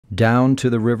Down to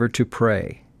the river to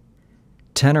pray.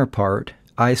 Tenor part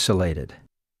isolated.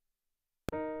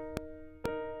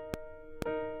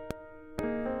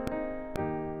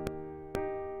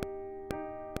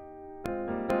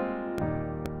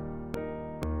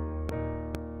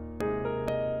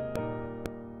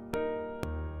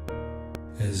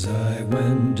 As I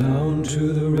went down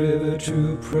to the river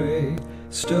to pray,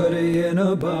 studying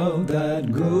about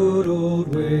that good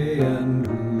old way, and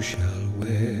who shall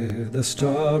wear the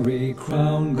starry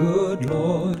crown, good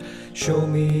Lord, show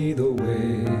me the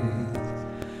way.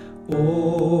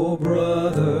 Oh,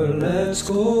 brother, let's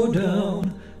go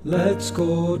down,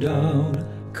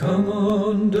 come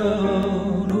on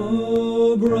down.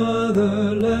 Oh,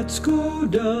 brother, let's go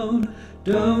down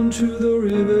to the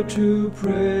river to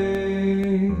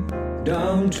pray,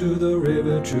 down to the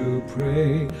river to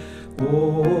pray.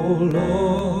 Oh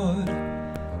Lord,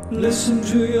 listen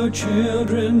to your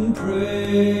children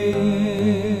praying.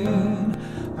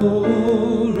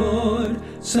 Oh Lord,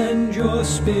 send your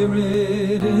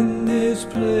spirit in this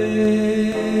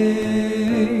place.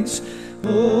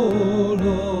 Oh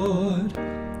Lord,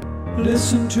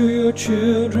 listen to your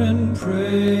children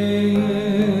praying.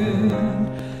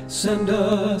 Send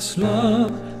us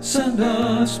love, send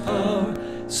us power,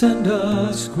 send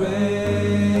us grace.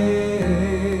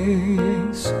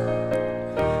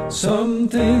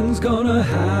 Something's gonna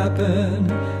happen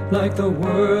like the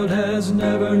world has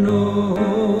never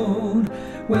known,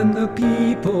 when the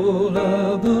people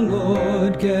of the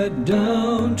Lord get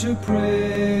down to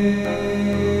pray.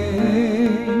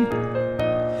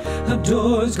 A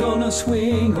door's gonna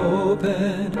swing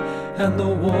open and the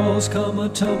walls come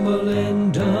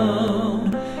a-tumbling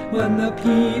down, when the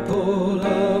people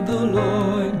of the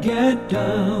Lord get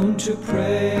down to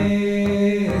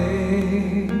pray.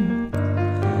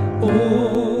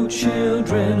 Oh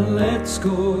children, let's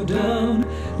go down,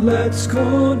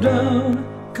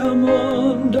 come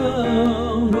on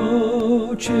down.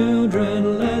 Oh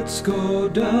children, let's go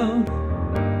down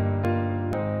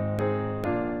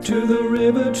to the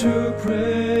river to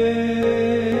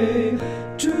pray,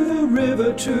 to the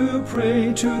river to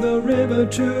pray, to the river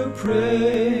to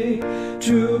pray,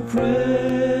 to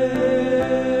pray.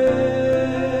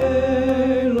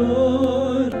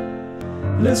 Lord,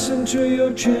 listen to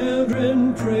your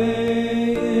children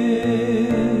praying.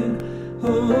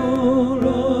 Oh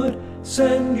Lord,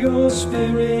 send your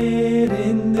spirit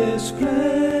in this place.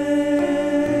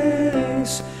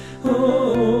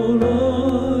 Oh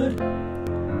Lord,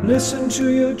 listen to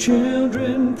your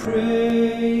children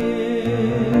praying.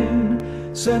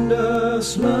 Send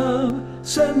us love,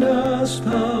 send us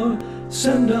power,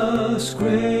 send us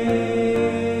grace.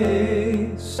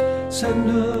 Send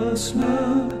us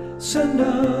love, send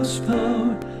us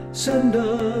power, send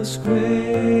us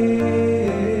grace.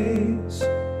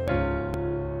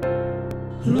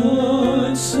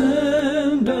 Lord,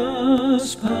 send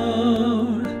us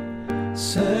power,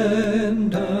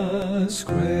 send us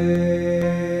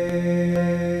grace.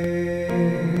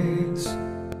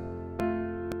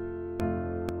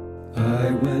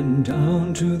 I went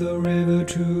down to the river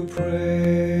to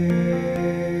pray.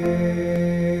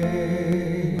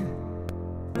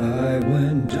 I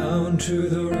went down to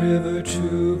the river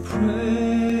to pray.